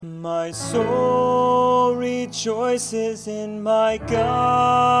My soul rejoices in my God.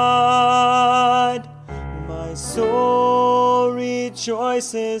 My soul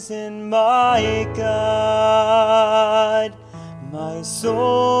rejoices in my God. My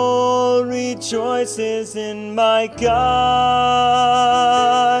soul rejoices in my God.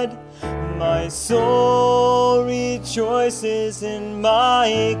 My soul rejoices in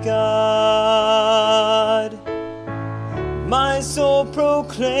my God. My soul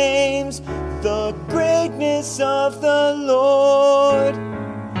proclaims the greatness of the Lord.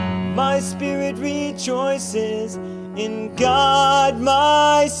 My spirit rejoices in God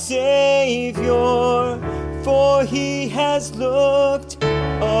my Savior, for he has looked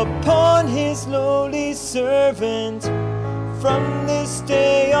upon his lowly servant. From this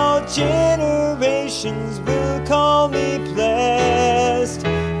day all generations will call me blessed.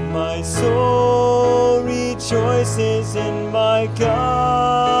 My soul rejoices in my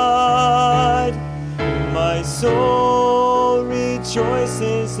God. My soul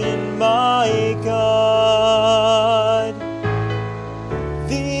rejoices in my God.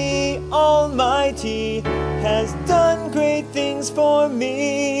 The Almighty has done great things for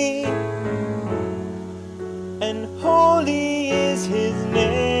me, and holy is his name.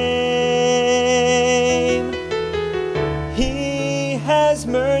 He has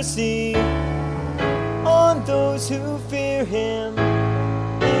mercy on those who fear him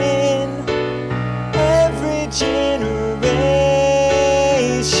in every generation.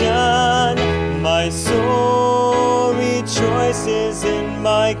 My soul rejoices in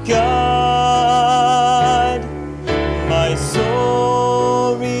my God. My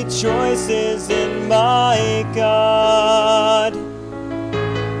soul rejoices in my God.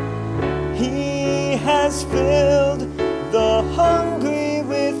 He has filled the hungry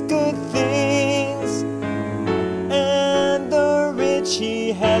with good things, and the rich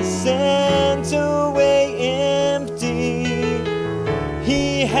he has sent away empty.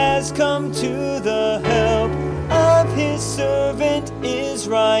 He has come to the help of his servant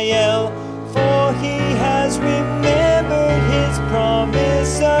Israel, for he has remembered his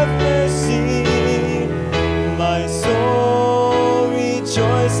promise of mercy. My soul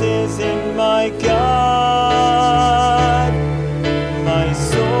rejoices in my God. My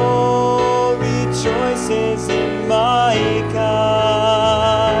soul rejoices in my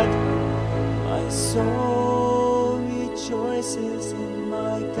God. My soul rejoices in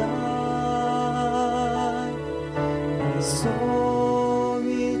my God. My soul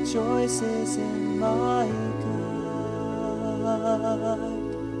rejoices in my God.